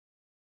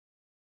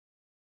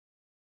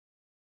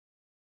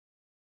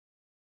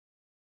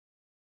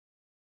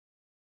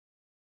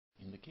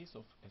case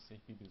of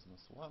SAP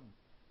Business One,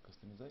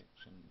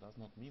 customization does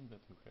not mean that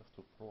you have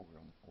to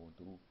program or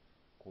do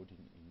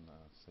coding in,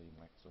 say,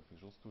 Microsoft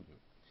Visual Studio.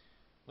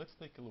 Let's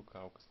take a look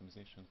how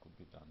customization could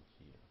be done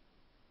here.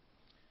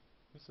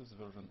 This is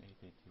version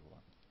 881.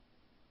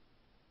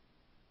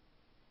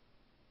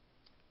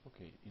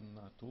 Okay, in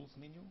Tools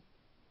menu,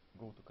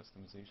 go to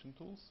Customization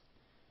Tools,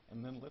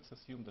 and then let's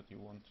assume that you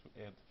want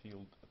to add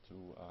field to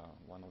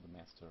one of the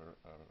master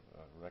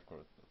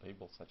record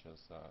tables, such as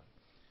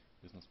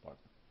business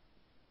partner.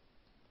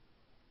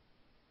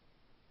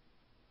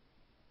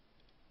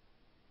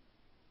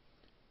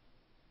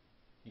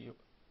 Here,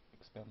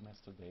 expand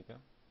master data,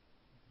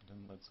 then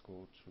let's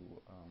go to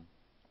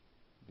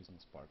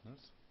business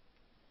partners,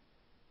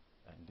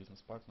 and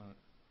business partner,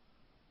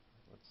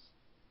 let's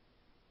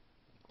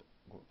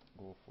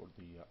go for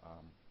the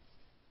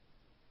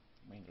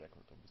main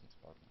record of business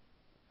partner.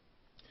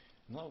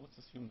 Now let's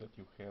assume that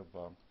you have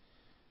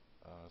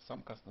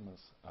some customers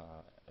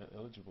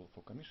eligible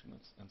for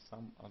commissions and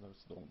some others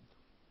don't.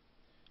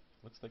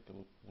 Let's take a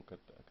look at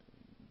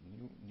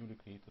newly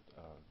created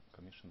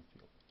commission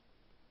field.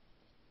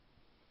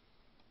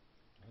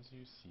 As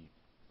you see,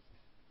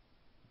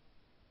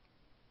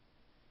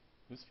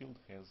 this field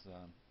has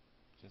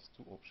just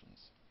two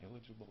options,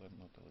 eligible and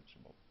not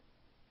eligible.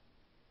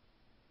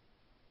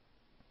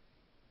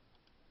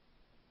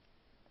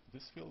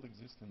 This field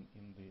exists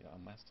in the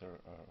master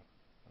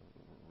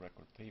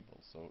record table,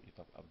 so it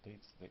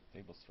updates the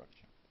table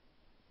structure.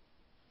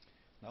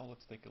 Now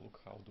let's take a look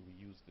how do we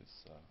use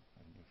this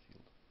new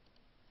field.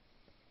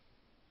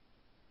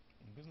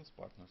 In business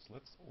partners,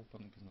 let's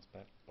open business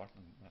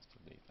partner master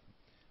data,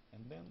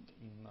 and then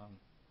in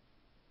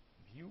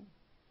view,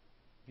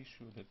 be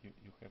sure that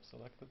you have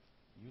selected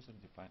user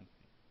defined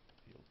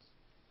fields,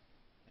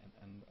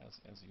 and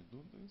as you do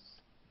this,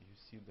 you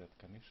see that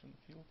commission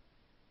field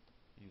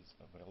is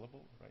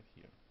available right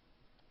here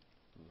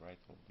to the right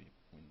of the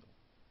window.